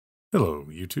Hello,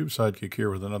 YouTube. Sidekick here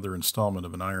with another installment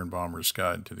of an Iron Bomber's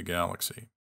Guide to the Galaxy.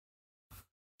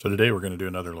 So today we're going to do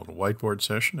another little whiteboard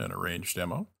session and a range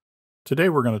demo. Today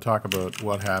we're going to talk about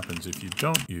what happens if you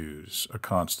don't use a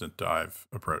constant dive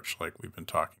approach like we've been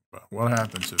talking about. What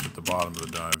happens if at the bottom of the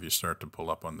dive you start to pull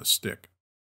up on the stick?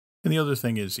 And the other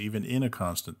thing is, even in a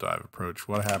constant dive approach,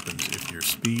 what happens if your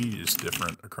speed is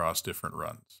different across different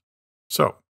runs?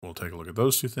 So we'll take a look at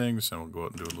those two things and we'll go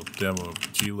out and do a little demo of the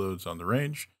G-loads on the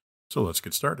range. So let's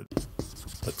get started.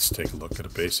 Let's take a look at a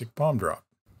basic bomb drop.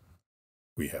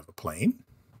 We have a plane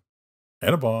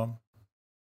and a bomb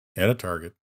and a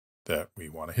target that we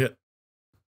want to hit.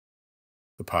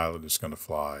 The pilot is going to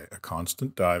fly a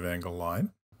constant dive angle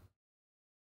line,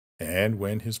 and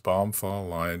when his bomb fall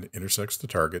line intersects the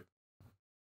target,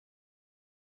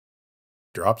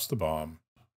 drops the bomb,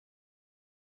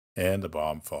 and the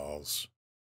bomb falls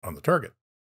on the target.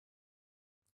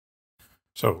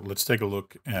 So let's take a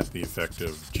look at the effect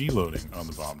of G-loading on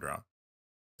the bomb drop.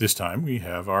 This time we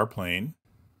have our plane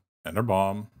and our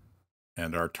bomb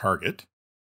and our target,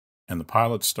 and the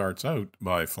pilot starts out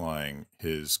by flying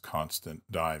his constant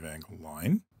dive angle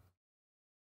line.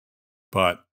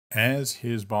 But as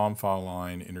his bomb fall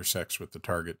line intersects with the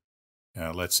target,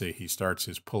 let's say he starts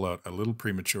his pullout a little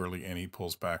prematurely and he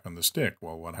pulls back on the stick.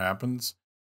 Well, what happens?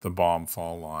 The bomb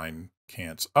fall line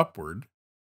cants upward.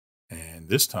 And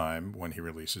this time, when he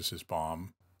releases his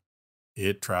bomb,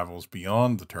 it travels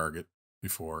beyond the target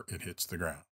before it hits the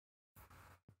ground.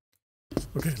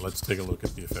 Okay, let's take a look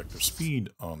at the effect of speed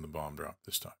on the bomb drop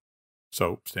this time.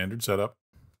 So, standard setup,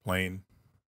 plane,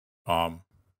 bomb,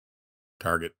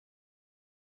 target,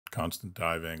 constant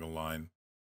dive angle line.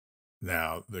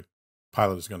 Now, the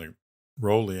pilot is going to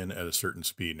roll in at a certain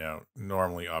speed. Now,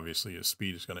 normally, obviously, his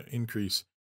speed is going to increase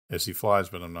as he flies,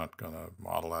 but I'm not going to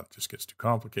model that. It just gets too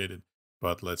complicated.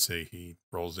 But let's say he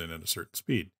rolls in at a certain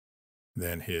speed.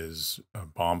 Then his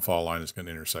bomb fall line is going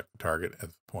to intersect the target at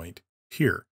the point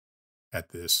here at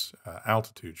this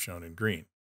altitude shown in green.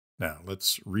 Now,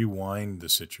 let's rewind the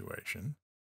situation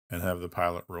and have the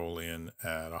pilot roll in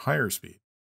at a higher speed,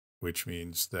 which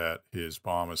means that his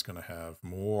bomb is going to have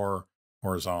more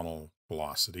horizontal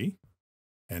velocity.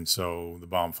 And so the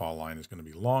bomb fall line is going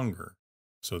to be longer.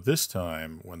 So this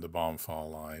time, when the bomb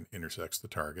fall line intersects the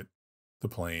target, the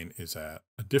plane is at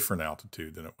a different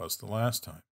altitude than it was the last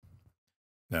time.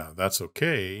 Now, that's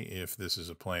okay if this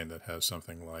is a plane that has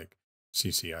something like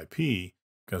CCIP,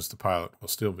 because the pilot will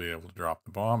still be able to drop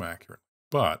the bomb accurately.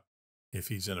 But if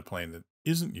he's in a plane that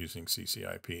isn't using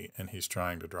CCIP and he's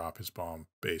trying to drop his bomb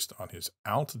based on his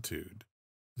altitude,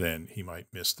 then he might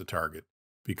miss the target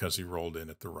because he rolled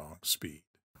in at the wrong speed.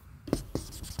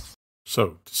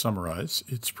 So, to summarize,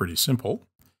 it's pretty simple.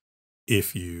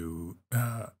 If you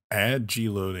add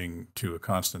G-loading to a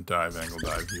constant dive angle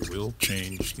dive, you will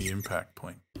change the impact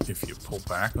point. If you pull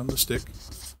back on the stick,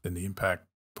 then the impact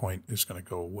point is going to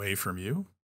go away from you.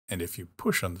 And if you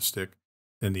push on the stick,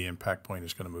 then the impact point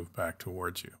is going to move back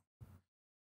towards you.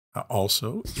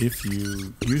 Also, if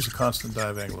you use a constant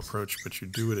dive angle approach, but you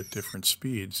do it at different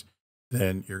speeds,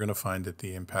 then you're going to find that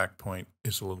the impact point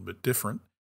is a little bit different.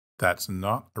 That's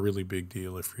not a really big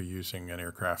deal if you're using an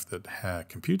aircraft that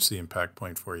computes the impact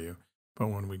point for you. But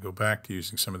when we go back to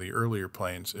using some of the earlier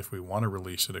planes, if we want to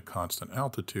release it at constant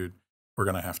altitude, we're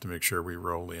going to have to make sure we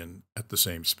roll in at the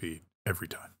same speed every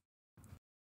time.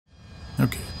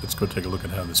 Okay, let's go take a look at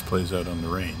how this plays out on the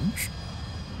range.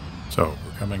 So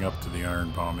we're coming up to the iron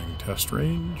bombing test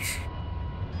range.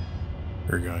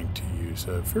 We're going to use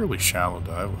a fairly shallow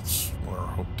dive. We'll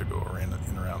hope to go in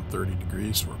around 30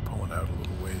 degrees. So we're pulling out a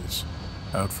little ways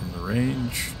out from the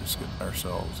range. Just getting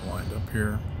ourselves lined up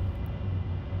here.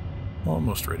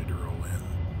 Almost ready to roll in.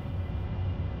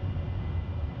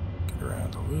 Get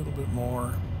around a little bit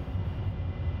more.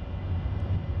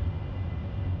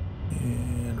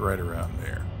 And right around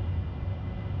there.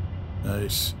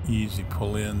 Nice, easy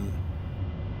pull in.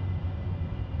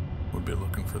 We'll be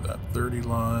looking for that 30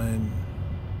 line.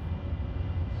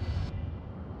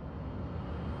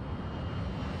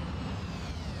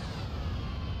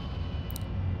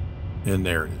 And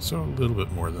there it is. So a little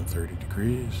bit more than 30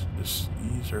 degrees. Just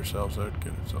ease ourselves out,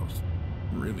 get ourselves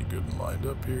really good and lined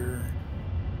up here.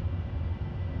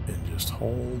 And just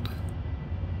hold.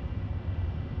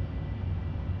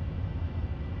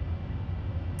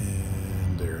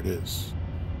 And there it is.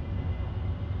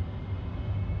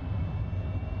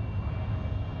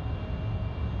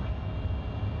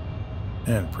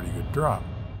 And pretty good drop.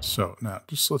 So now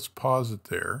just let's pause it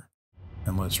there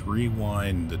and let's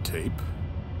rewind the tape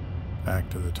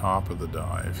back to the top of the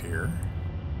dive here.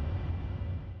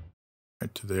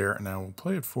 right to there. And now we'll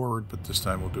play it forward, but this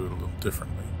time we'll do it a little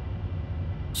differently.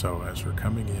 So as we're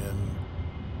coming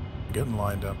in, getting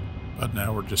lined up, but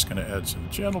now we're just going to add some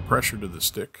gentle pressure to the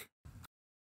stick.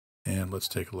 And let's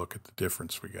take a look at the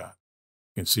difference we got.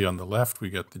 You can see on the left we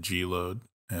got the GLoad,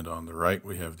 and on the right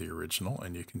we have the original,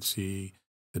 and you can see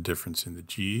the difference in the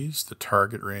G's, the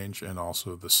target range, and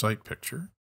also the sight picture.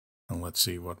 And let's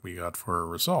see what we got for a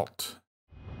result.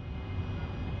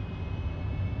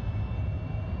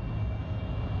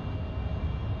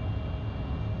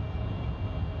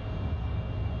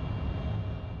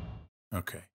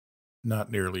 Okay,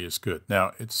 not nearly as good.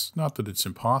 Now, it's not that it's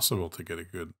impossible to get a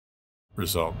good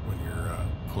result when you're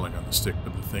pulling on the stick,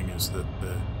 but the thing is that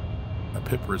the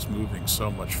pipper is moving so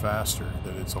much faster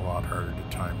that it's a lot harder to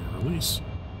time the release,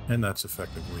 and that's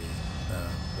effectively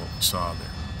what we saw there.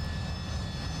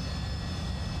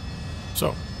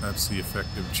 So, that's the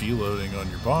effect of G-loading on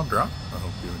your bomb drop. I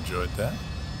hope you enjoyed that.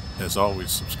 As always,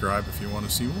 subscribe if you want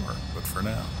to see more, but for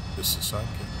now, this is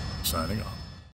Sidekick, signing off.